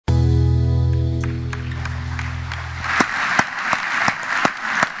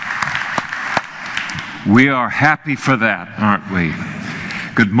We are happy for that, aren't we?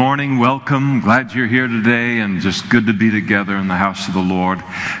 Good morning, welcome. Glad you're here today, and just good to be together in the house of the Lord.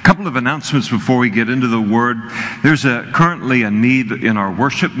 A couple of announcements before we get into the Word. There's currently a need in our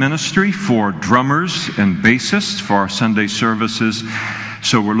worship ministry for drummers and bassists for our Sunday services.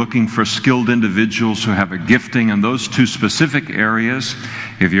 So we're looking for skilled individuals who have a gifting in those two specific areas.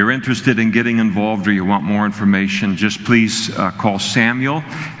 If you're interested in getting involved or you want more information, just please call Samuel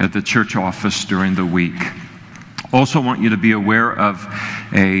at the church office during the week. Also want you to be aware of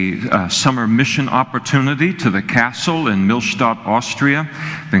a summer mission opportunity to the castle in Millstatt, Austria.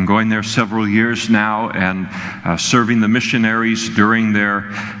 Been going there several years now and serving the missionaries during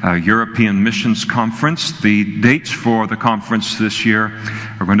their European Missions Conference. The dates for the conference this year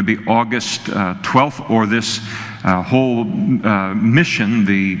are going to be August 12th, or this whole mission,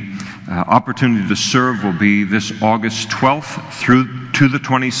 the opportunity to serve will be this August 12th through to the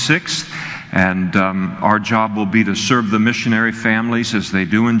 26th. And our job will be to serve the missionary families as they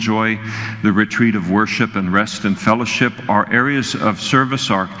do enjoy the retreat of worship and rest and fellowship. Our areas of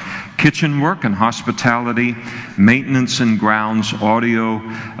service are kitchen work and hospitality, maintenance and grounds, audio,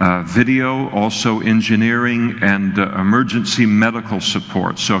 video, also engineering, and emergency medical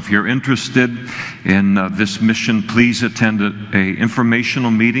support. So if you're interested in this mission, please attend an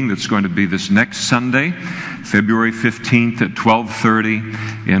informational meeting that's going to be this next Sunday, February 15th at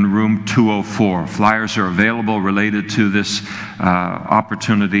 12:30 in room 204. Flyers are available related to this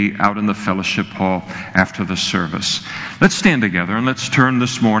opportunity out in the fellowship hall after the service. Let's stand together and let's turn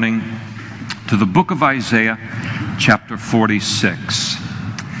this morning to the book of Isaiah, chapter 46.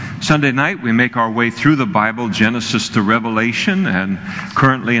 Sunday night, we make our way through the Bible, Genesis to Revelation, and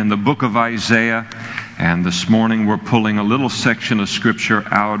currently in the book of Isaiah. And this morning, we're pulling a little section of Scripture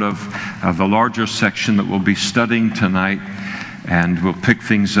out of the larger section that we'll be studying tonight. And we'll pick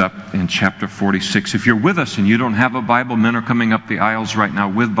things up in chapter 46. If you're with us and you don't have a Bible, men are coming up the aisles right now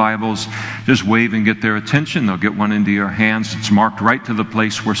with Bibles. Just wave and get their attention. They'll get one into your hands. It's marked right to the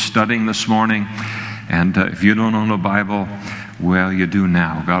place we're studying this morning. And if you don't own a Bible, well, you do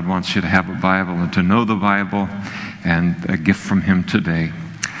now. God wants you to have a Bible and to know the Bible, and a gift from Him today.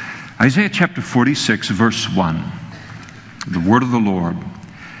 Isaiah chapter 46, verse 1. The word of the Lord.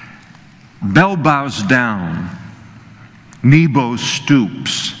 Bel bows down. Nebo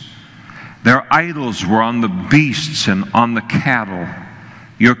stoops. Their idols were on the beasts and on the cattle.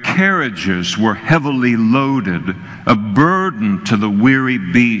 Your carriages were heavily loaded, a burden to the weary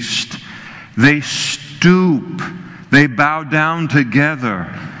beast. They stoop. They bow down together.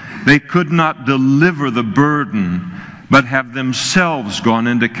 They could not deliver the burden, but have themselves gone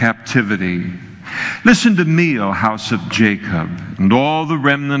into captivity. Listen to me, O house of Jacob, and all the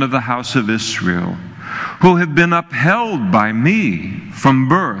remnant of the house of Israel, who have been upheld by me from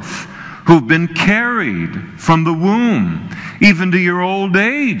birth, who've been carried from the womb, even to your old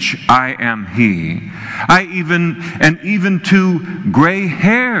age, I am He. Even to gray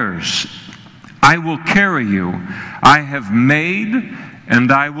hairs, I will carry you. I have made,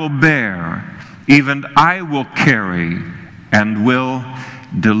 and I will bear. Even I will carry, and will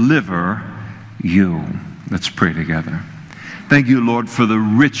deliver you. Let's pray together. Thank you, Lord, for the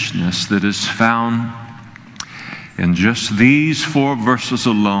richness that is found in just these 4 verses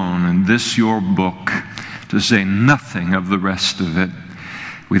alone, in this your book, to say nothing of the rest of it.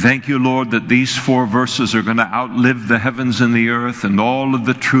 We thank you, Lord, that these 4 verses are going to outlive the heavens and the earth and all of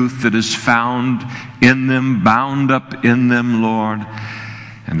the truth that is found in them, bound up in them, Lord.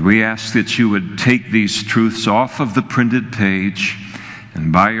 And we ask that you would take these truths off of the printed page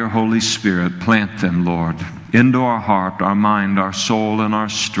and by your Holy Spirit plant them, Lord, into our heart, our mind, our soul, and our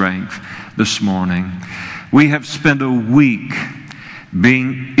strength this morning. We have spent a week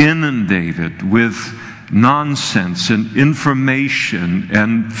being inundated with nonsense and information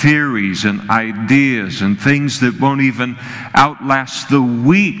and theories and ideas and things that won't even outlast the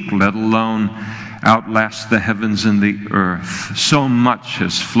week, let alone outlast the heavens and the earth. So much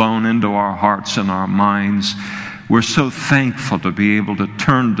has flown into our hearts and our minds. We're so thankful to be able to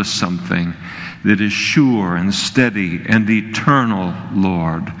turn to something that is sure and steady and eternal,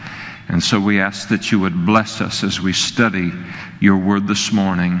 Lord. And so we ask that you would bless us as we study your word this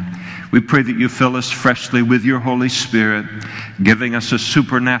morning. We pray that you fill us freshly with your Holy Spirit, giving us a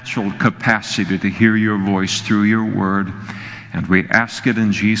supernatural capacity to hear your voice through your word. And we ask it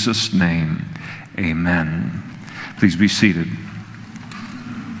in Jesus' name. Amen. Please be seated.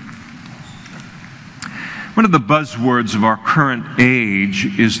 One of the buzzwords of our current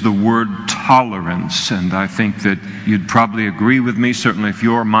age is the word tolerance, and I think that you'd probably agree with me, certainly if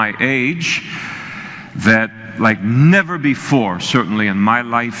you're my age, that, like never before, certainly in my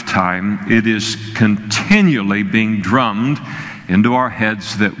lifetime, it is continually being drummed into our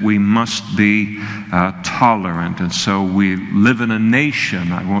heads that we must be tolerant. And so we live in a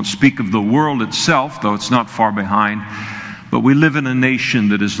nation, I won't speak of the world itself, though it's not far behind, but we live in a nation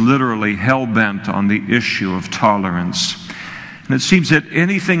that is literally hell-bent on the issue of tolerance. And it seems that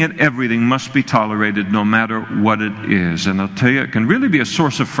anything and everything must be tolerated no matter what it is. And I'll tell you, it can really be a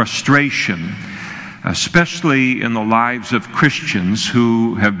source of frustration, especially in the lives of Christians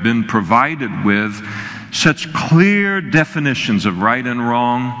who have been provided with such clear definitions of right and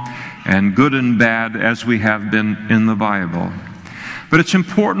wrong and good and bad as we have been in the Bible. But it's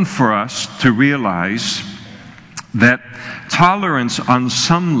important for us to realize that tolerance on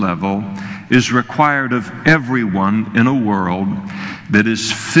some level is required of everyone in a world that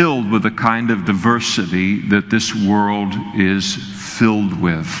is filled with the kind of diversity that this world is filled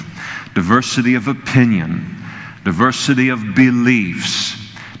with. Diversity of opinion, diversity of beliefs,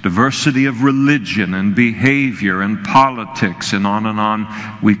 diversity of religion and behavior and politics, and on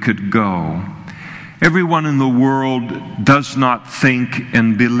we could go. Everyone in the world does not think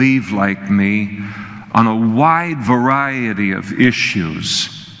and believe like me on a wide variety of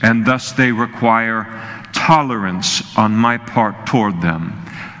issues, and thus they require tolerance on my part toward them.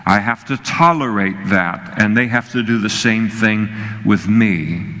 I have to tolerate that, and they have to do the same thing with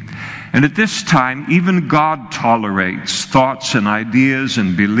me. And at this time, even God tolerates thoughts and ideas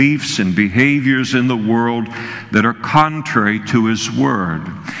and beliefs and behaviors in the world that are contrary to His Word.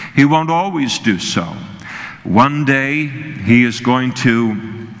 He won't always do so. One day, He is going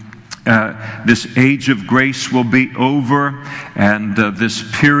to this age of grace will be over, and this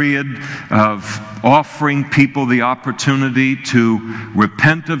period of offering people the opportunity to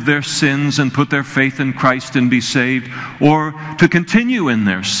repent of their sins and put their faith in Christ and be saved, or to continue in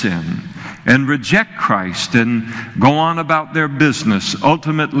their sin and reject Christ and go on about their business.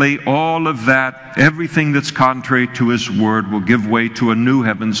 Ultimately, all of that, everything that's contrary to His Word, will give way to a new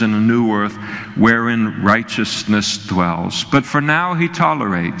heavens and a new earth wherein righteousness dwells. But for now, He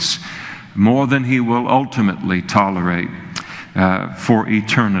tolerates more than He will ultimately tolerate for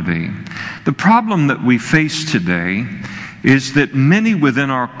eternity. The problem that we face today is that many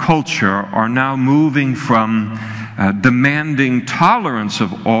within our culture are now moving from demanding tolerance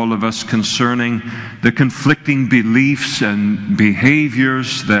of all of us concerning the conflicting beliefs and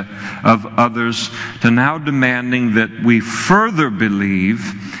behaviors of others, to now demanding that we further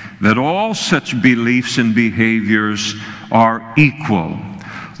believe that all such beliefs and behaviors are equal,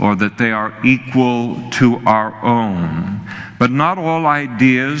 or that they are equal to our own. But not all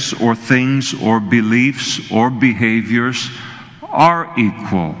ideas or things or beliefs or behaviors are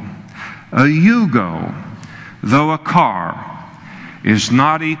equal. A Yugo, though a car, is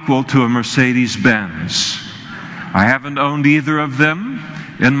not equal to a Mercedes-Benz. I haven't owned either of them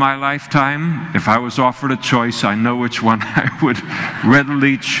in my lifetime. If I was offered a choice, I know which one I would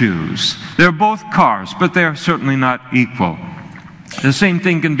readily choose. They're both cars, but they're certainly not equal. The same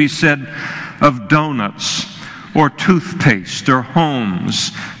thing can be said of donuts or toothpaste or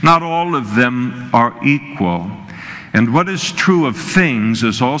homes. Not all of them are equal. And what is true of things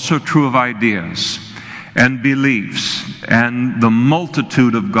is also true of ideas and beliefs and the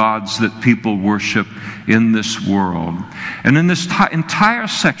multitude of gods that people worship in this world. And in this entire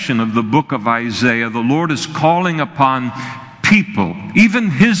section of the book of Isaiah, the Lord is calling upon people, even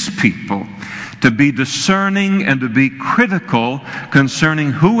His people, to be discerning and to be critical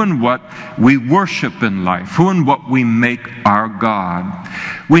concerning who and what we worship in life, who and what we make our God.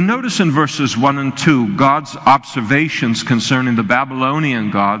 We notice in verses 1 and 2 God's observations concerning the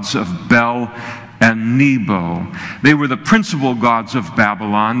Babylonian gods of Bel and Nebo. They were the principal gods of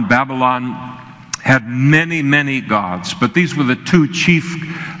Babylon. Babylon had many, many gods, but these were the two chief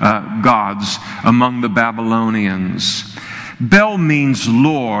gods among the Babylonians. Bel means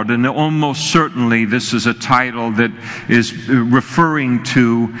Lord, and almost certainly this is a title that is referring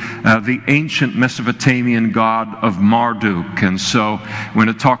to the ancient Mesopotamian god of Marduk. And so when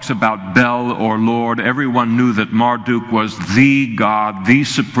it talks about Bel or Lord, everyone knew that Marduk was the god, the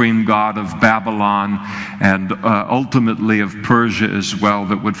supreme god of Babylon, and ultimately of Persia as well,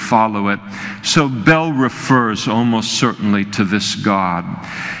 that would follow it. So Bel refers almost certainly to this god.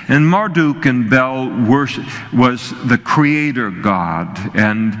 And Marduk and Bel was the creator God,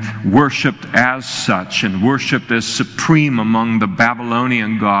 and worshipped as such, and worshipped as supreme among the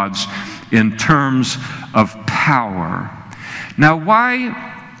Babylonian gods in terms of power. Now,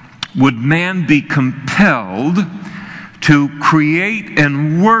 why would man be compelled to create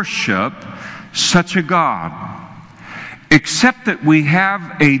and worship such a God? except that we have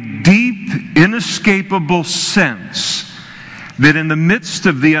a deep, inescapable sense that in the midst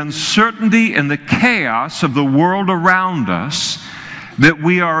of the uncertainty and the chaos of the world around us, that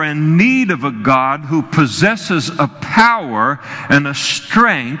we are in need of a God who possesses a power and a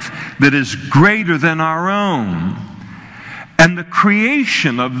strength that is greater than our own. And the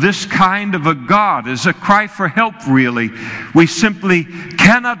creation of this kind of a God is a cry for help, really. We simply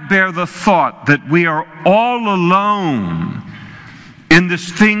cannot bear the thought that we are all alone in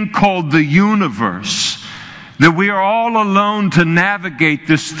this thing called the universe, that we are all alone to navigate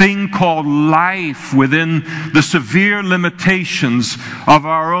this thing called life within the severe limitations of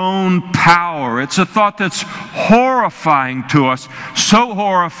our own power. It's a thought that's horrifying to us, so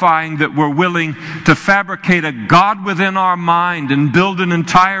horrifying that we're willing to fabricate a God within our mind and build an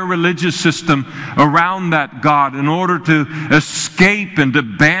entire religious system around that God in order to escape and to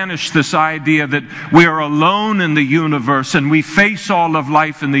banish this idea that we are alone in the universe and we face all of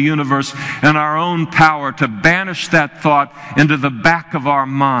life in the universe in our own power, to banish that thought into the back of our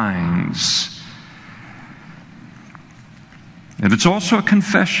minds. And it's also a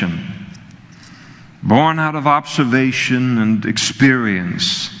confession born out of observation and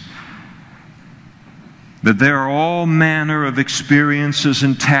experience that there are all manner of experiences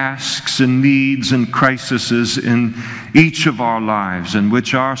and tasks and needs and crises in each of our lives in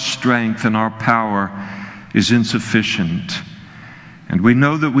which our strength and our power is insufficient. And we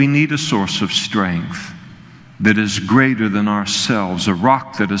know that we need a source of strength that is greater than ourselves, a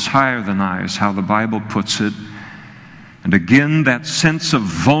rock that is higher than I, is how the Bible puts it. And again, that sense of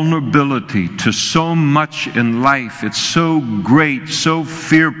vulnerability to so much in life, it's so great, so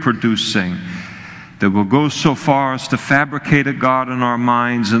fear-producing, that we'll go so far as to fabricate a God in our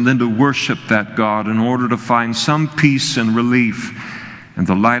minds and then to worship that God in order to find some peace and relief in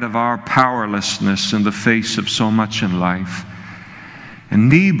the light of our powerlessness in the face of so much in life. And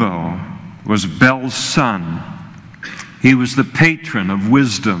Nebo was Bel's son. He was the patron of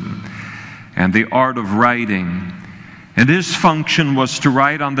wisdom and the art of writing. And his function was to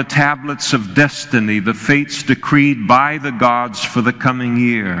write on the tablets of destiny the fates decreed by the gods for the coming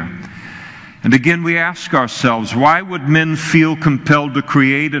year. And again we ask ourselves, why would men feel compelled to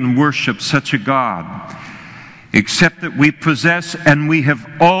create and worship such a God? Except that we possess, and we have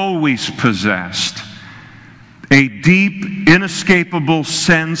always possessed, a deep, inescapable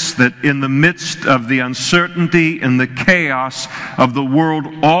sense that in the midst of the uncertainty and the chaos of the world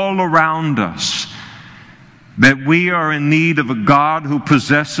all around us, that we are in need of a God who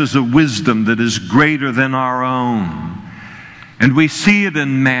possesses a wisdom that is greater than our own. And we see it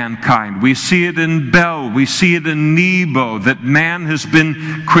in mankind. We see it in Bel. We see it in Nebo, that man has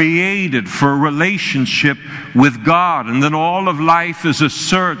been created for a relationship with God. And then all of life is a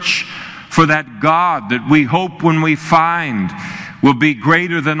search for that God that we hope when we find will be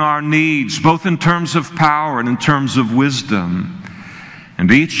greater than our needs, both in terms of power and in terms of wisdom. And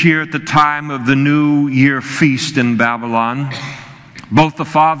each year at the time of the New Year feast in Babylon, both the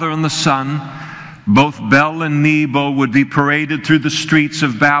Father and the Son, both Bel and Nebo would be paraded through the streets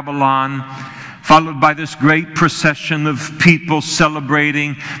of Babylon, followed by this great procession of people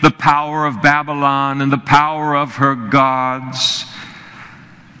celebrating the power of Babylon and the power of her gods.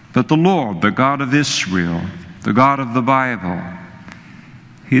 But the Lord, the God of Israel, the God of the Bible,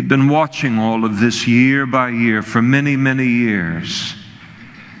 He had been watching all of this year by year for many, many years.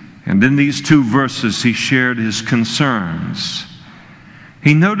 And in these two verses, He shared His concerns.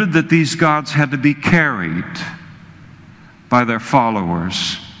 He noted that these gods had to be carried by their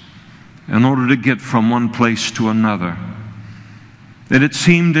followers in order to get from one place to another. That it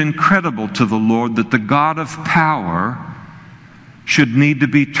seemed incredible to the Lord that the God of power should need to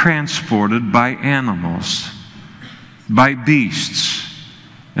be transported by animals, by beasts,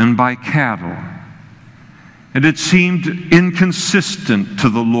 and by cattle. And it seemed inconsistent to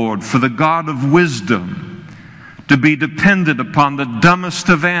the Lord for the God of wisdom to be dependent upon the dumbest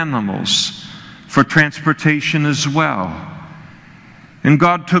of animals for transportation as well. And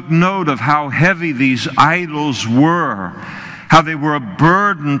God took note of how heavy these idols were, how they were a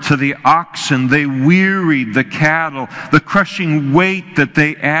burden to the oxen. They wearied the cattle, the crushing weight that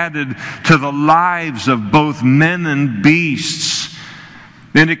they added to the lives of both men and beasts.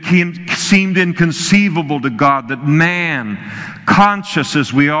 And it seemed inconceivable to God that man, conscious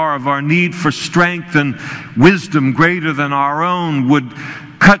as we are of our need for strength and wisdom greater than our own, would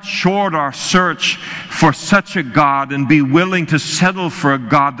cut short our search for such a God and be willing to settle for a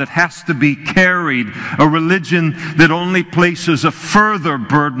God that has to be carried, a religion that only places a further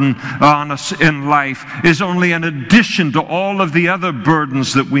burden on us in life, is only an addition to all of the other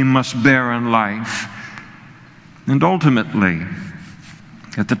burdens that we must bear in life. And ultimately,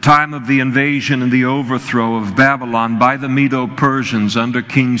 at the time of the invasion and the overthrow of Babylon by the Medo-Persians under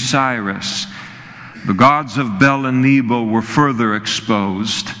King Cyrus, the gods of Bel and Nebo were further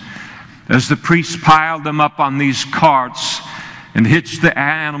exposed. As the priests piled them up on these carts and hitched the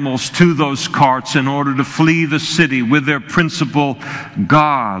animals to those carts in order to flee the city with their principal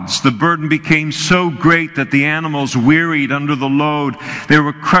gods, the burden became so great that the animals wearied under the load. They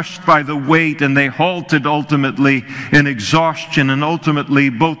were crushed by the weight, and they halted ultimately in exhaustion. And ultimately,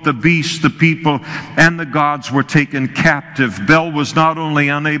 both the beasts, the people, and the gods were taken captive. Bel was not only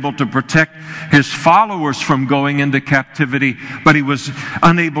unable to protect his followers from going into captivity, but he was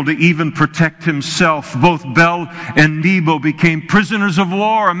unable to even protect himself. Both Bel and Nebo became prisoners of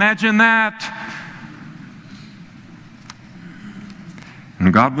war. Imagine that.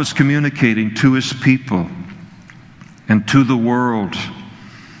 And God was communicating to His people and to the world,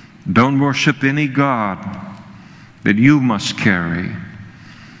 don't worship any god that you must carry,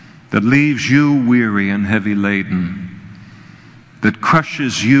 that leaves you weary and heavy laden, that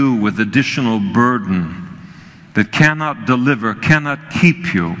crushes you with additional burden, that cannot deliver, cannot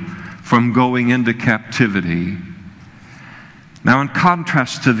keep you from going into captivity. Now, in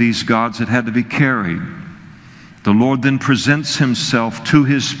contrast to these gods that had to be carried, the Lord then presents Himself to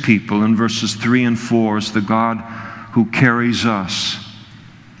His people in verses 3 and 4 as the God who carries us.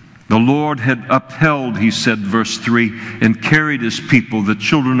 The Lord had upheld, He said, verse 3, and carried His people, the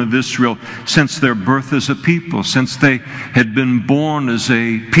children of Israel, since their birth as a people, since they had been born as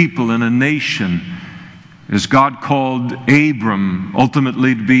a people and a nation. As God called Abram,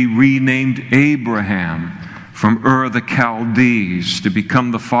 ultimately to be renamed Abraham, from Ur the Chaldees, to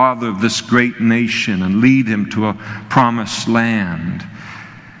become the father of this great nation and lead him to a promised land.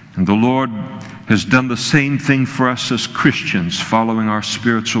 And the Lord has done the same thing for us as Christians following our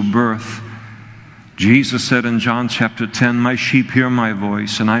spiritual birth. Jesus said in John chapter 10, "My sheep hear my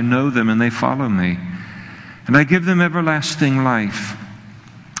voice, and I know them, and they follow me. And I give them everlasting life,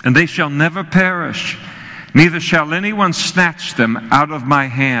 and they shall never perish. Neither shall anyone snatch them out of my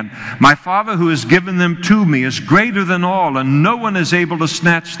hand. My Father who has given them to me is greater than all, and no one is able to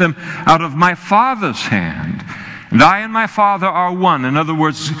snatch them out of my Father's hand. And I and my Father are one." In other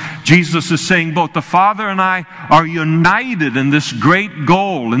words, Jesus is saying both the Father and I are united in this great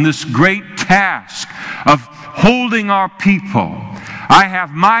goal, in this great task of holding our people. I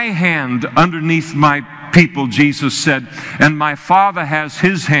have my hand underneath my people, Jesus said, and my Father has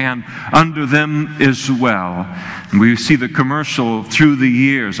His hand under them as well. And we see the commercial through the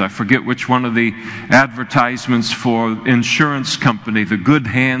years. I forget which one of the advertisements for insurance company, the good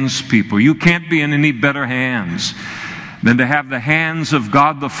hands people. You can't be in any better hands than to have the hands of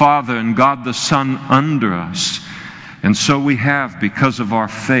God the Father and God the Son under us. And so we have, because of our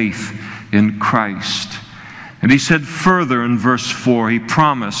faith in Christ. And He said further in verse 4, He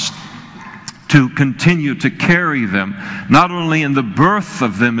promised to continue to carry them, not only in the birth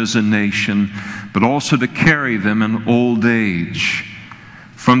of them as a nation, but also to carry them in old age.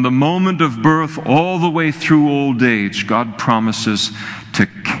 From the moment of birth all the way through old age, God promises to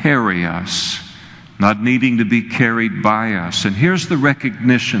carry us, not needing to be carried by us. And here's the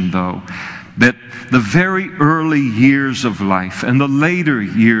recognition, though, that the very early years of life and the later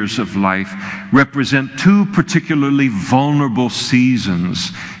years of life represent two particularly vulnerable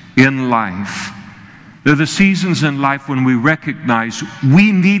seasons in life. They're the seasons in life when we recognize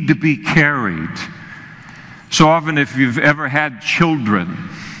we need to be carried. So often, if you've ever had children,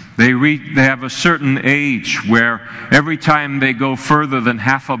 they have a certain age where every time they go further than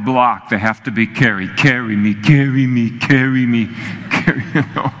half a block, they have to be carried. Carry me, carry me, carry me, carry me.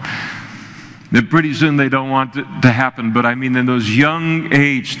 Then pretty soon they don't want it to happen. But I mean, in those young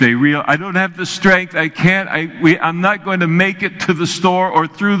age, they realize, I don't have the strength. I can't. I'm not going to make it to the store or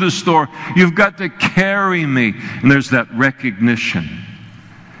through the store. You've got to carry me. And there's that recognition.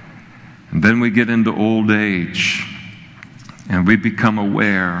 And then we get into old age, and we become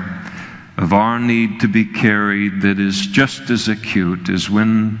aware of our need to be carried that is just as acute as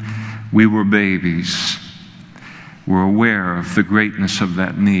when we were babies. We're aware of the greatness of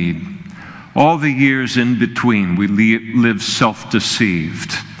that need. All the years in between, we live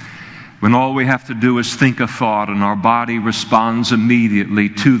self-deceived. When all we have to do is think a thought, and our body responds immediately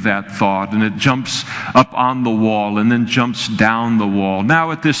to that thought, and it jumps up on the wall and then jumps down the wall.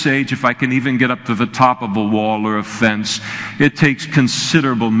 Now at this age, if I can even get up to the top of a wall or a fence, it takes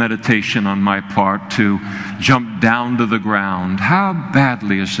considerable meditation on my part to jump down to the ground. How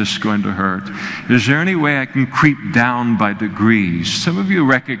badly is this going to hurt? Is there any way I can creep down by degrees? Some of you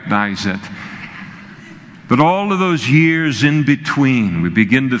recognize it. But all of those years in between, we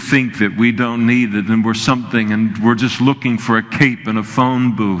begin to think that we don't need it and we're something and we're just looking for a cape and a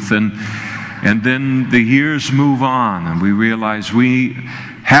phone booth. And then the years move on and we realize we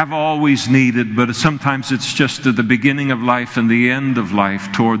have always needed, but sometimes it's just at the beginning of life and the end of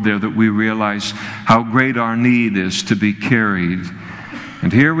life toward there that we realize how great our need is to be carried.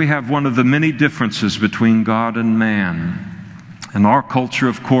 And here we have one of the many differences between God and man. In our culture,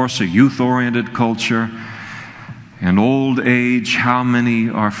 of course, a youth-oriented culture, in old age, how many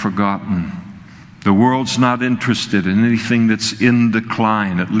are forgotten? The world's not interested in anything that's in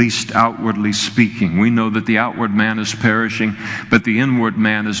decline, at least outwardly speaking. We know that the outward man is perishing, but the inward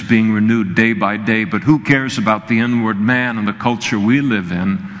man is being renewed day by day. But who cares about the inward man and the culture we live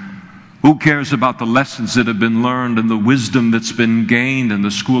in? Who cares about the lessons that have been learned and the wisdom that's been gained in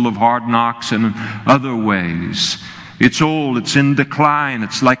the school of hard knocks and in other ways? It's old, it's in decline,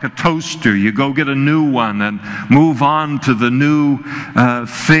 it's like a toaster. You go get a new one and move on to the new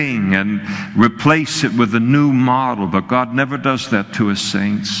thing and replace it with a new model. But God never does that to His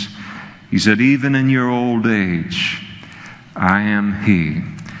saints. He said, even in your old age, I am He,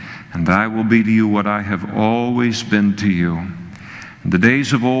 and I will be to you what I have always been to you. In the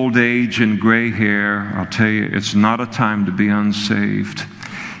days of old age and gray hair, I'll tell you, it's not a time to be unsaved.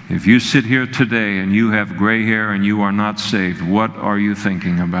 If you sit here today and you have gray hair and you are not saved, what are you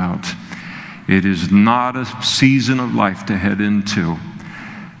thinking about? It is not a season of life to head into,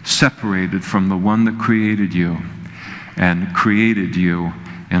 separated from the one that created you and created you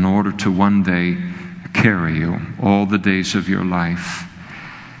in order to one day carry you all the days of your life.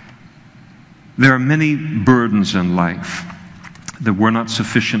 There are many burdens in life that we're not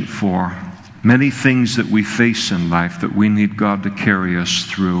sufficient for. Many things that we face in life that we need God to carry us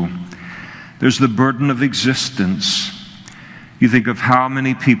through. There's the burden of existence. You think of how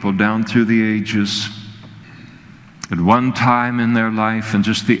many people down through the ages, at one time in their life, and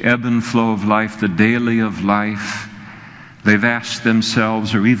just the ebb and flow of life, the daily of life, they've asked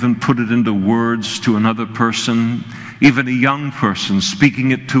themselves or even put it into words to another person, even a young person, speaking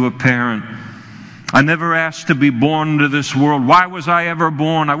it to a parent. I never asked to be born into this world. Why was I ever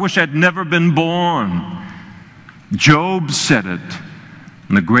born? I wish I'd never been born. Job said it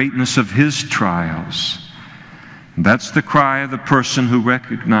in the greatness of his trials. And that's the cry of the person who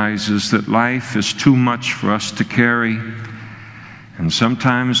recognizes that life is too much for us to carry. And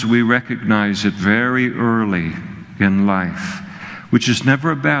sometimes we recognize it very early in life, which is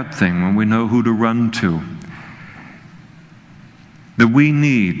never a bad thing when we know who to run to. That we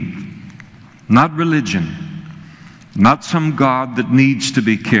need not religion, not some God that needs to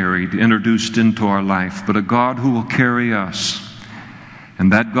be carried, introduced into our life, but a God who will carry us.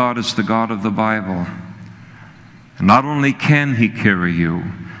 And that God is the God of the Bible. And not only can He carry you,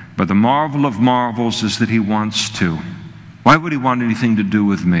 but the marvel of marvels is that He wants to. Why would He want anything to do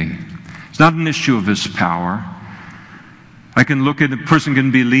with me? It's not an issue of His power. I can look at a person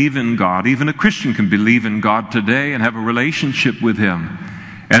can believe in God. Even a Christian can believe in God today and have a relationship with Him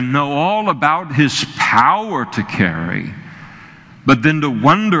and know all about His power to carry, but then to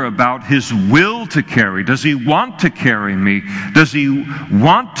wonder about His will to carry. Does He want to carry me? Does He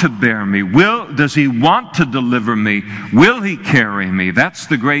want to bear me? Does He want to deliver me? Will He carry me? That's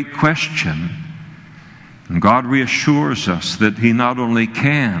the great question. And God reassures us that He not only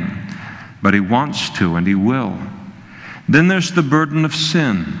can, but He wants to and He will. Then there's the burden of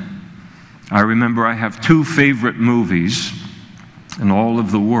sin. I remember I have two favorite movies in all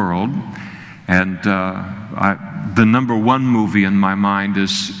of the world, and the number one movie in my mind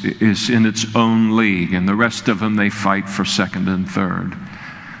is in its own league, and the rest of them they fight for second and third.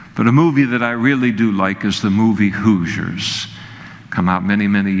 But a movie that I really do like is the movie Hoosiers. Come out many,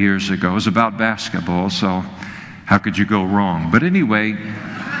 many years ago. It was about basketball, so how could you go wrong? But anyway,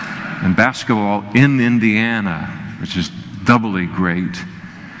 in basketball in Indiana, which is doubly great.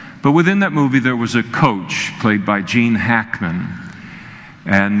 But within that movie there was a coach played by Gene Hackman.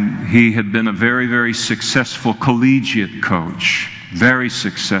 And he had been a very, very successful collegiate coach. Very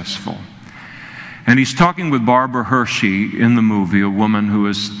successful. And he's talking with Barbara Hershey in the movie, a woman who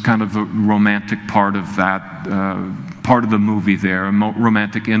is kind of a romantic part of that, part of the movie there, a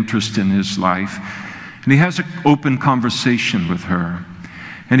romantic interest in his life. And he has an open conversation with her.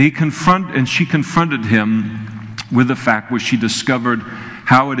 And she confronted him with the fact where she discovered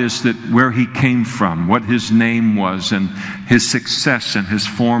how it is that where he came from, what his name was, and his success and his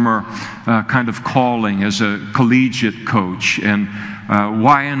former kind of calling as a collegiate coach, and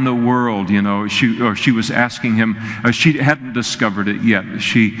why in the world, she was asking him, she hadn't discovered it yet.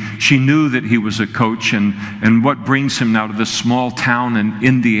 She knew that he was a coach, and what brings him now to this small town in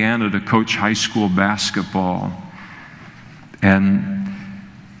Indiana to coach high school basketball. And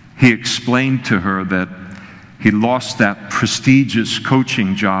he explained to her that he lost that prestigious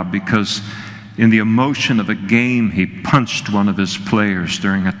coaching job because in the emotion of a game, he punched one of his players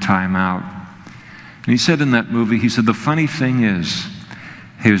during a timeout. And he said in that movie, he said, the funny thing is,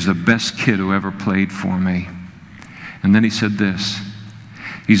 he was the best kid who ever played for me. And then he said this.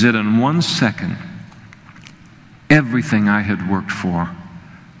 He said, in 1 second, everything I had worked for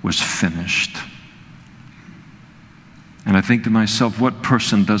was finished. And I think to myself, what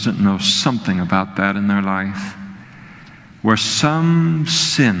person doesn't know something about that in their life? Where some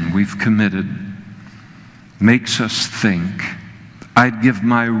sin we've committed makes us think, I'd give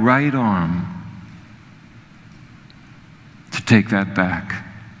my right arm to take that back.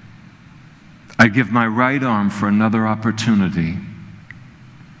 I'd give my right arm for another opportunity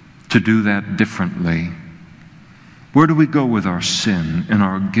to do that differently. Where do we go with our sin and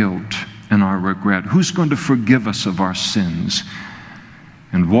our guilt and our regret? Who's going to forgive us of our sins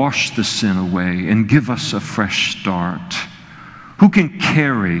and wash the sin away and give us a fresh start? Who can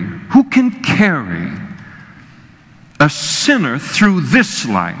carry a sinner through this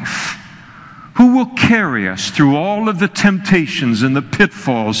life? Who will carry us through all of the temptations and the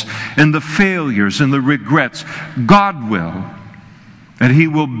pitfalls and the failures and the regrets? God will. And He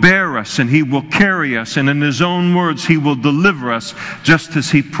will bear us and He will carry us. And in His own words, He will deliver us just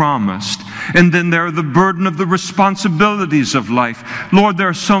as He promised. And then there are the burden of the responsibilities of life. Lord, there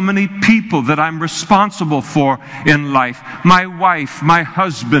are so many people that I'm responsible for in life. My wife, my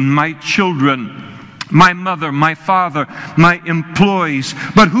husband, my children, my mother, my father, my employees.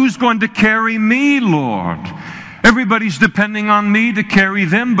 But who's going to carry me, Lord? Everybody's depending on me to carry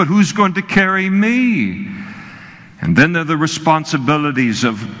them, but who's going to carry me? And then there are the responsibilities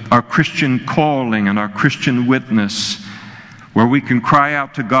of our Christian calling and our Christian witness, where we can cry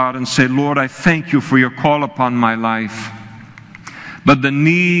out to God and say, Lord, I thank You for Your call upon my life. But the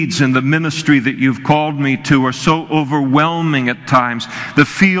needs and the ministry that You've called me to are so overwhelming at times. The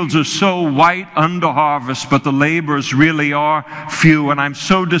fields are so white unto harvest, but the laborers really are few. And I'm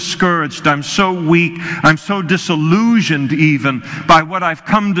so discouraged. I'm so weak. I'm so disillusioned even by what I've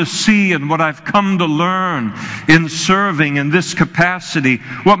come to see and what I've come to learn in serving in this capacity,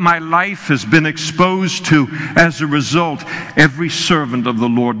 what my life has been exposed to as a result. Every servant of the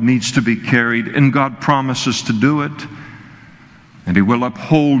Lord needs to be carried, and God promises to do it. And He will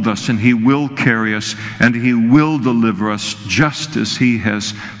uphold us, and He will carry us, and He will deliver us just as He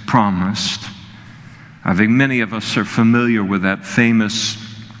has promised. I think many of us are familiar with that famous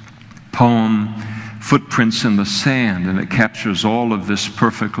poem, Footprints in the Sand, and it captures all of this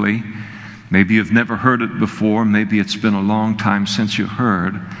perfectly. Maybe you've never heard it before. Maybe it's been a long time since you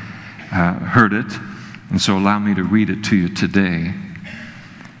heard it. And so allow me to read it to you today.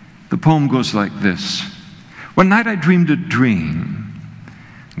 The poem goes like this. One night I dreamed a dream,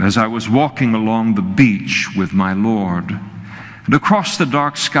 and as I was walking along the beach with my Lord, and across the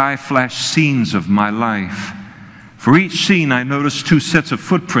dark sky flashed scenes of my life. For each scene I noticed 2 sets of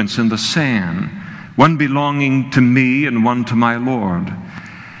footprints in the sand, one belonging to me and one to my Lord.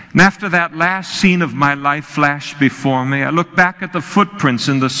 And after that last scene of my life flashed before me, I looked back at the footprints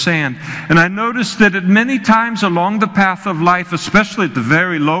in the sand, and I noticed that at many times along the path of life, especially at the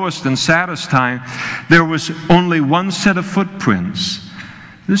very lowest and saddest time, there was only 1 set of footprints.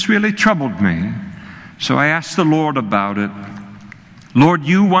 This really troubled me. So I asked the Lord about it. Lord,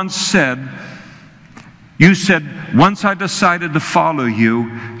 You said, once I decided to follow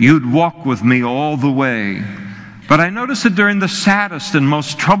You, You'd walk with me all the way. But I noticed that during the saddest and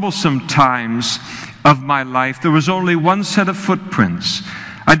most troublesome times of my life, there was only 1 set of footprints.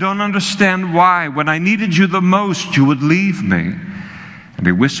 I don't understand why, when I needed You the most, You would leave me. And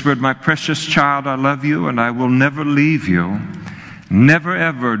He whispered, my precious child, I love you and I will never leave you. Never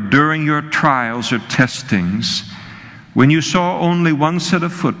ever during your trials or testings, when you saw only 1 set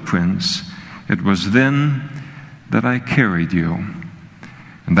of footprints, it was then that I carried you.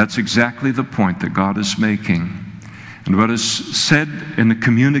 And that's exactly the point that God is making. And what is said and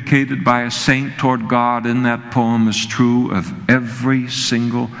communicated by a saint toward God in that poem is true of every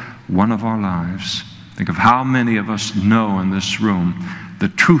single one of our lives. Think of how many of us know in this room the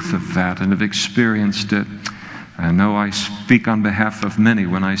truth of that and have experienced it. I know I speak on behalf of many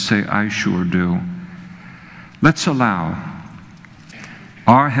when I say I sure do. Let's allow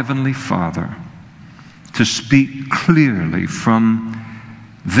our Heavenly Father to speak clearly from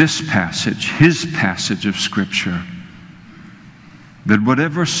this passage, His passage of Scripture. that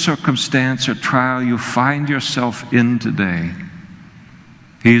whatever circumstance or trial you find yourself in today,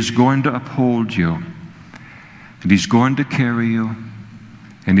 He is going to uphold you, and He's going to carry you,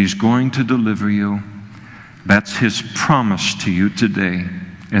 and He's going to deliver you. That's His promise to you today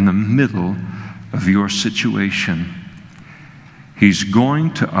in the middle of your situation. He's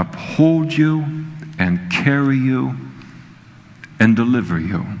going to uphold you and carry you and deliver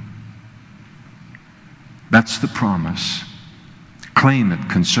you. That's the promise. Claim it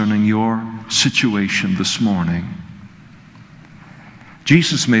concerning your situation this morning.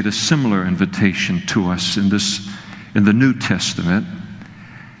 Jesus made a similar invitation to us in the New Testament,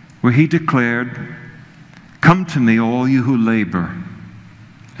 where He declared, "Come to me, all you who labor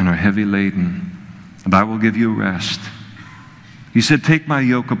and are heavy laden, and I will give you rest." He said, "Take my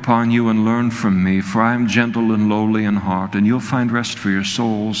yoke upon you and learn from me, for I am gentle and lowly in heart, and you'll find rest for your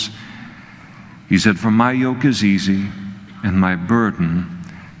souls." He said, "For my yoke is easy and my burden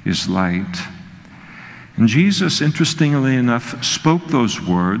is light." And Jesus, interestingly enough, spoke those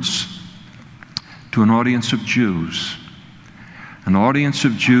words to an audience of Jews. An audience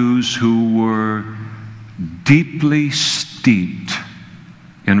of Jews who were deeply steeped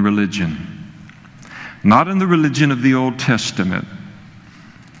in religion. Not in the religion of the Old Testament.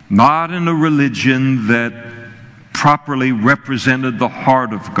 Not in a religion that properly represented the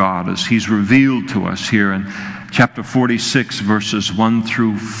heart of God as He's revealed to us here in chapter 46, verses 1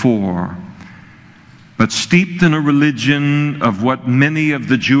 through 4. But steeped in a religion of what many of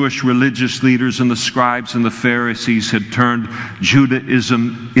the Jewish religious leaders and the scribes and the Pharisees had turned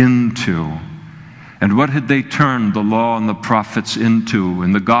Judaism into. And what had they turned the law and the prophets into,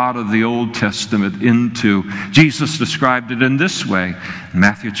 and the God of the Old Testament into? Jesus described it in this way. In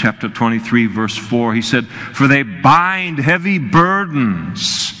Matthew chapter 23, verse 4, He said, "For they bind heavy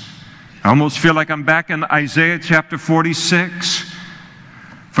burdens." I almost feel like I'm back in Isaiah chapter 46.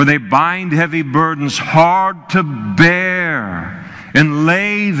 "For they bind heavy burdens hard to bear, and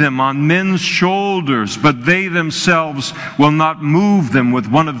lay them on men's shoulders, but they themselves will not move them with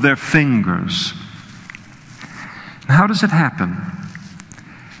one of their fingers." How does it happen?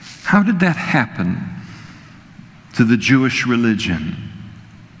 How did that happen to the Jewish religion?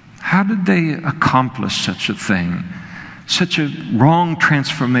 How did they accomplish such a thing? Such a wrong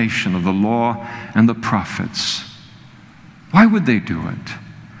transformation of the law and the prophets? Why would they do it?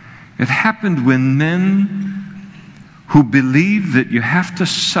 It happened when men who believe that you have to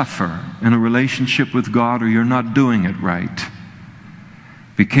suffer in a relationship with God or you're not doing it right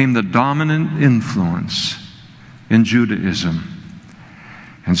became the dominant influence in Judaism.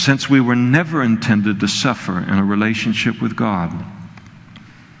 And since we were never intended to suffer in a relationship with God,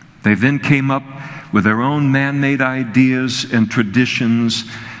 they then came up with their own man-made ideas and traditions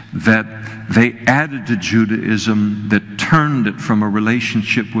that they added to Judaism that turned it from a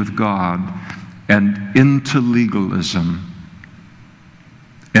relationship with God and into legalism,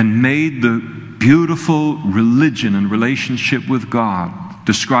 and made the beautiful religion and relationship with God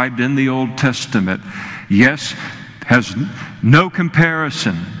described in the Old Testament, yes, has no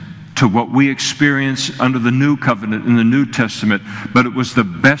comparison to what we experience under the New Covenant in the New Testament, but it was the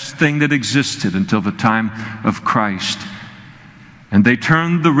best thing that existed until the time of Christ. And they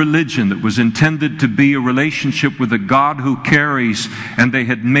turned the religion that was intended to be a relationship with a God who carries, and they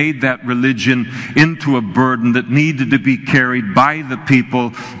had made that religion into a burden that needed to be carried by the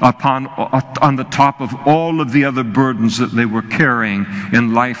people on the top of all of the other burdens that they were carrying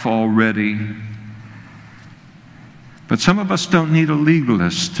in life already. But some of us don't need a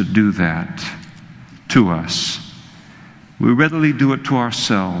legalist to do that to us. We readily do it to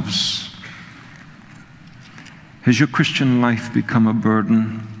ourselves. Has your Christian life become a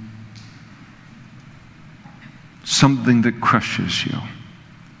burden? Something that crushes you.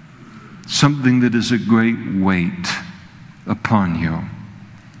 Something that is a great weight upon you.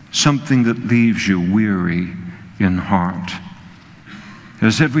 Something that leaves you weary in heart.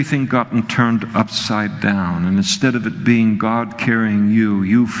 Has everything gotten turned upside down, and instead of it being God carrying you,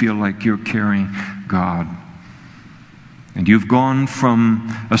 you feel like you're carrying God? And you've gone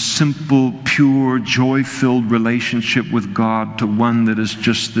from a simple, pure, joy-filled relationship with God to one that is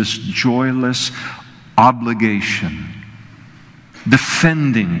just this joyless obligation.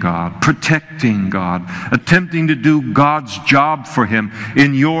 Defending God, protecting God, attempting to do God's job for Him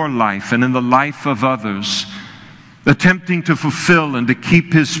in your life and in the life of others. Attempting to fulfill and to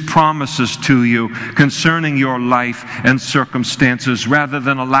keep His promises to you concerning your life and circumstances, rather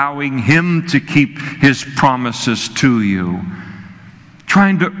than allowing Him to keep His promises to you.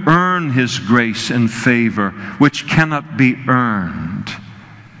 Trying to earn His grace and favor, which cannot be earned.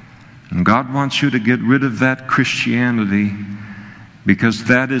 And God wants you to get rid of that Christianity because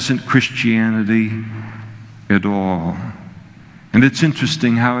that isn't Christianity at all. And it's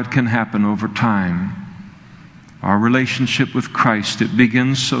interesting how it can happen over time. Our relationship with Christ, it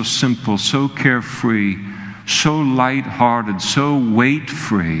begins so simple, so carefree, so light-hearted, so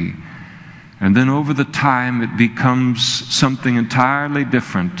weight-free. And then over the time it becomes something entirely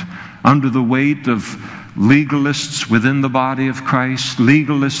different under the weight of legalists within the body of Christ,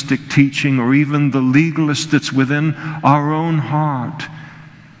 legalistic teaching, or even the legalist that's within our own heart.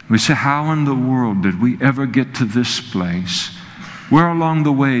 We say, how in the world did we ever get to this place? Where along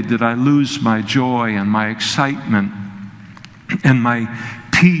the way did I lose my joy and my excitement and my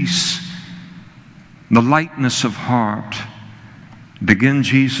peace, the lightness of heart? And again,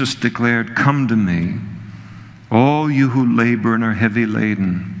 Jesus declared, "Come to me, all you who labor and are heavy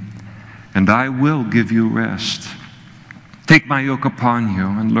laden, and I will give you rest. Take my yoke upon you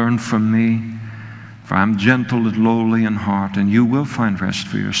and learn from me, for I am gentle and lowly in heart, and you will find rest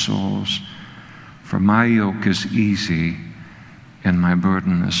for your souls. For my yoke is easy and my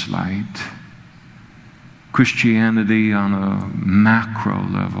burden is light." Christianity on a macro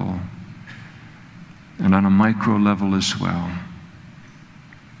level and on a micro level as well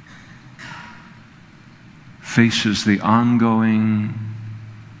faces the ongoing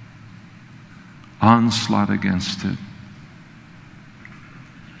onslaught against it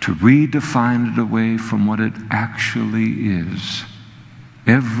to redefine it away from what it actually is,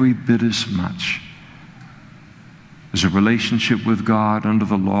 every bit as much as a relationship with God under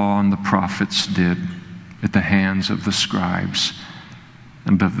the law and the prophets did at the hands of the scribes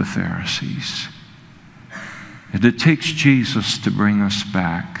and of the Pharisees. And it takes Jesus to bring us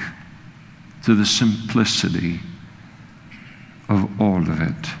back to the simplicity of all of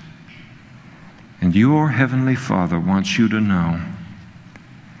it. And your Heavenly Father wants you to know,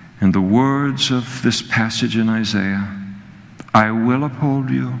 in the words of this passage in Isaiah, I will uphold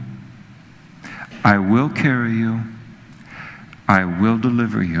you, I will carry you, I will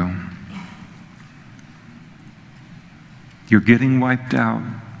deliver you. You're getting wiped out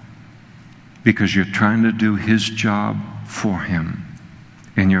because you're trying to do His job for Him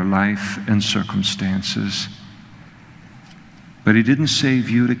in your life and circumstances. But He didn't save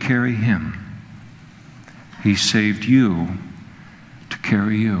you to carry Him. He saved you to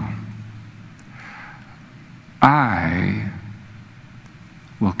carry you. I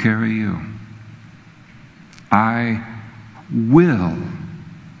will carry you. I will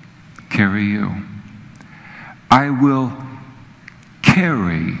carry you. I will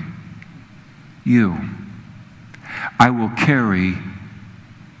carry you. I will carry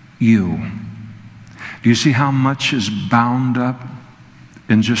you. Do you see how much is bound up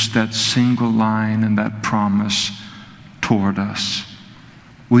in just that single line and that promise toward us?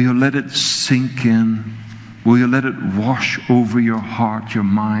 Will you let it sink in? Will you let it wash over your heart, your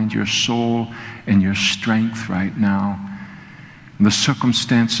mind, your soul, and your strength right now? And the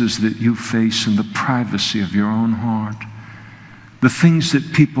circumstances that you face in the privacy of your own heart. The things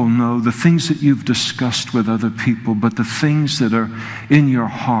that people know, the things that you've discussed with other people, but the things that are in your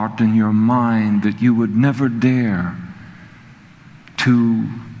heart and your mind that you would never dare to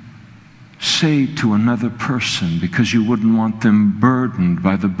say to another person because you wouldn't want them burdened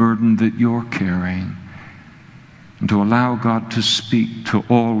by the burden that you're carrying. And to allow God to speak to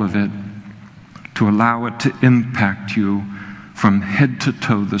all of it, to allow it to impact you from head to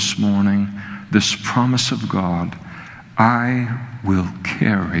toe this morning, this promise of God, I will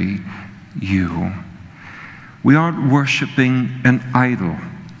carry you. We aren't worshiping an idol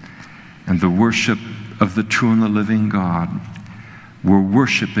and the worship of the true and the living God. We're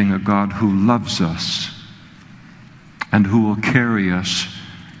worshiping a God who loves us and who will carry us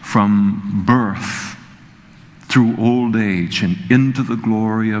from birth through old age and into the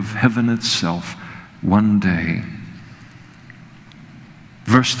glory of heaven itself one day.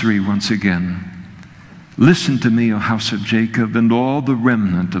 Verse 3 once again. Listen to me, O house of Jacob, and all the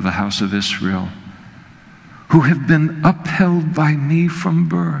remnant of the house of Israel, who have been upheld by me from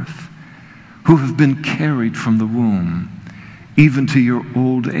birth, who have been carried from the womb. Even to your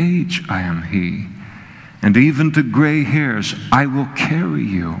old age I am He, and even to gray hairs I will carry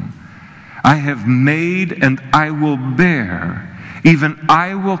you. I have made and I will bear, even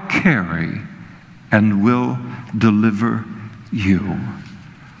I will carry and will deliver you.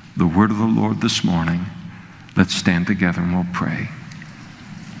 The word of the Lord this morning. Let's stand together and we'll pray.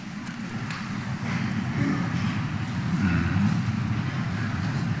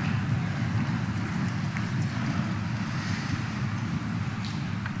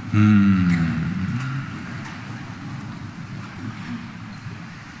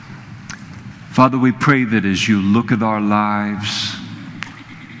 Father, we pray that as you look at our lives,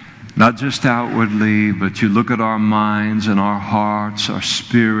 Not just outwardly, but you look at our minds and our hearts, our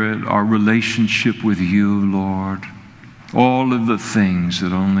spirit, our relationship with you, Lord. All of the things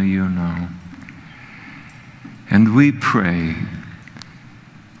that only you know. And we pray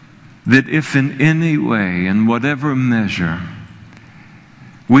that if in any way, in whatever measure,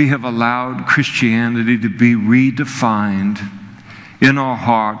 we have allowed Christianity to be redefined in our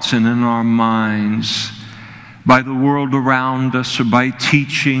hearts and in our minds by the world around us, or by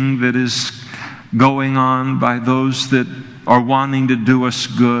teaching that is going on by those that are wanting to do us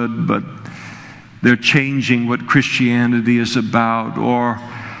good, but they're changing what Christianity is about. Or,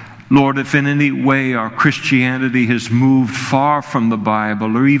 Lord, if in any way our Christianity has moved far from the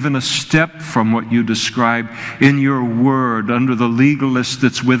Bible, or even a step from what you describe in your word under the legalist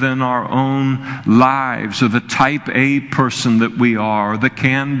that's within our own lives, or the type A person that we are, or the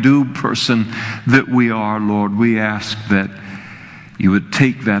can-do person that we are, Lord, we ask that you would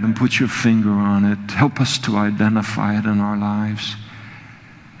take that and put your finger on it. Help us to identify it in our lives.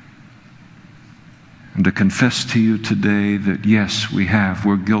 And to confess to you today that yes,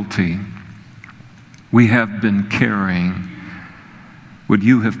 we're guilty. We have been carrying what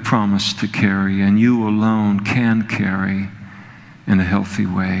you have promised to carry, and you alone can carry in a healthy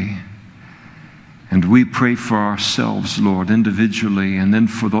way. And we pray for ourselves, Lord, individually, and then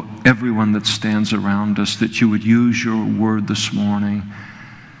for everyone that stands around us, that you would use your word this morning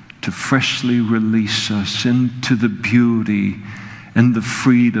to freshly release us into the beauty and the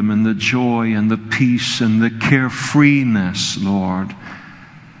freedom and the joy and the peace and the carefreeness, Lord,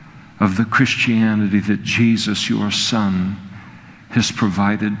 of the Christianity that Jesus, your Son, has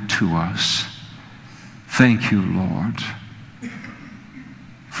provided to us. Thank you, Lord,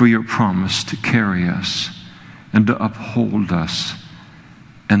 for your promise to carry us and to uphold us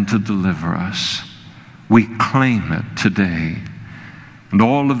and to deliver us. We claim it today. And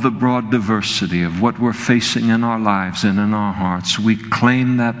all of the broad diversity of what we're facing in our lives and in our hearts, we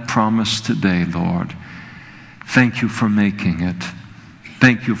claim that promise today, Lord. Thank you for making it.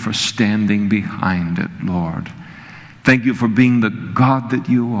 Thank you for standing behind it, Lord. Thank you for being the God that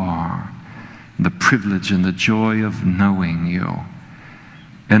you are, the privilege and the joy of knowing you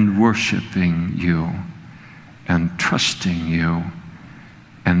and worshiping you and trusting you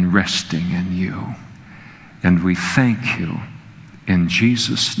and resting in you. And we thank you. In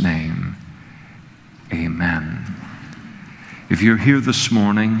Jesus' name, amen. If you're here this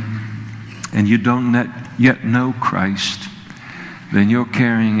morning and you don't yet know Christ, then you're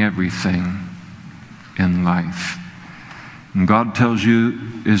carrying everything in life. And God tells you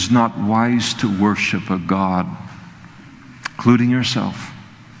it's not wise to worship a God, including yourself,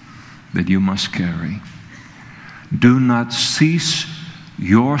 that you must carry. Do not cease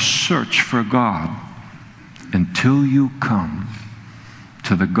your search for God until you come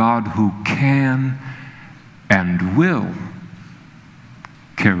to the God who can and will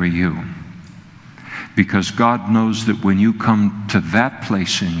carry you. Because God knows that when you come to that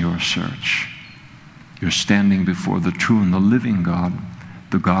place in your search, you're standing before the true and the living God,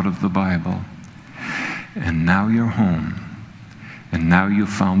 the God of the Bible. And now you're home. And now you've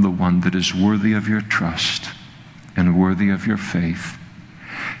found the one that is worthy of your trust and worthy of your faith.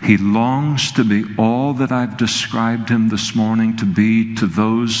 He longs to be all that I've described him this morning to be to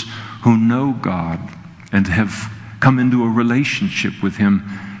those who know God and have come into a relationship with him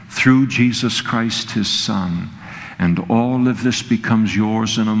through Jesus Christ, his Son. And all of this becomes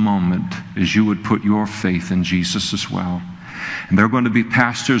yours in a moment as you would put your faith in Jesus as well. And there are going to be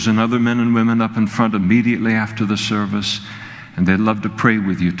pastors and other men and women up in front immediately after the service, and they'd love to pray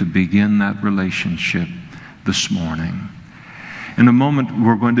with you to begin that relationship this morning. In a moment,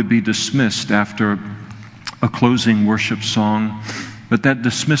 we're going to be dismissed after a closing worship song, but that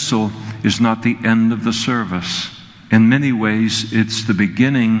dismissal is not the end of the service. In many ways, it's the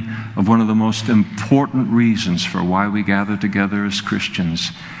beginning of one of the most important reasons for why we gather together as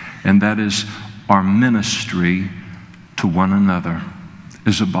Christians, and that is our ministry to one another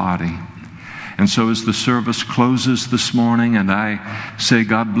as a body. And so as the service closes this morning, and I say,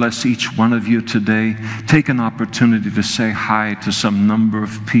 God bless each one of you today, take an opportunity to say hi to some number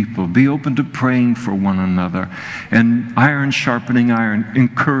of people. Be open to praying for one another, and iron sharpening iron,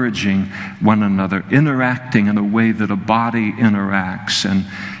 encouraging one another, interacting in a way that a body interacts,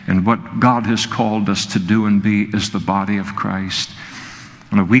 and what God has called us to do and be is the body of Christ.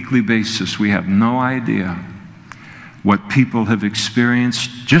 On a weekly basis, we have no idea what people have experienced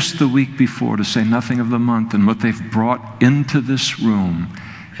just the week before, to say nothing of the month, and what they've brought into this room,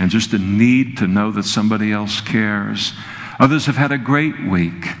 and just a need to know that somebody else cares. Others have had a great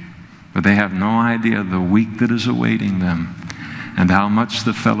week, but they have no idea the week that is awaiting them. and how much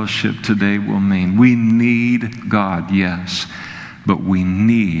the fellowship today will mean. We need God, yes, but we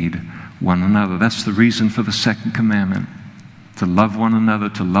need one another. That's the reason for the second commandment, to love one another,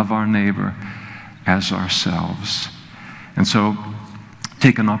 to love our neighbor as ourselves. And so,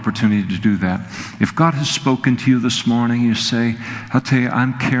 take an opportunity to do that. If God has spoken to you this morning, you say, I'll tell you,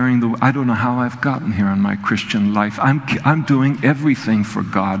 I'm carrying I don't know how I've gotten here in my Christian life. I'm doing everything for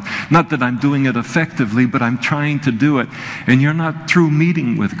God. Not that I'm doing it effectively, but I'm trying to do it. And you're not through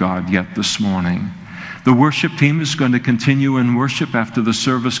meeting with God yet this morning. The worship team is going to continue in worship after the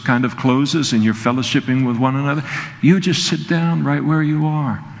service kind of closes and you're fellowshipping with one another. You just sit down right where you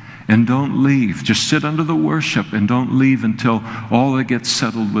are. And don't leave. Just sit under the worship and don't leave until all that gets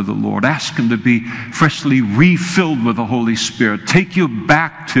settled with the Lord. Ask Him to be freshly refilled with the Holy Spirit. Take you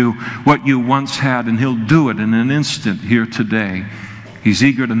back to what you once had, and He'll do it in an instant here today. He's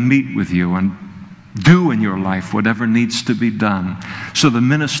eager to meet with you and do in your life whatever needs to be done. So the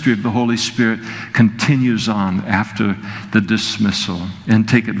ministry of the Holy Spirit continues on after the dismissal, and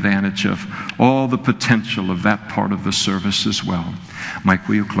take advantage of all the potential of that part of the service as well. Mike,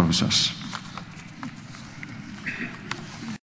 will you close us?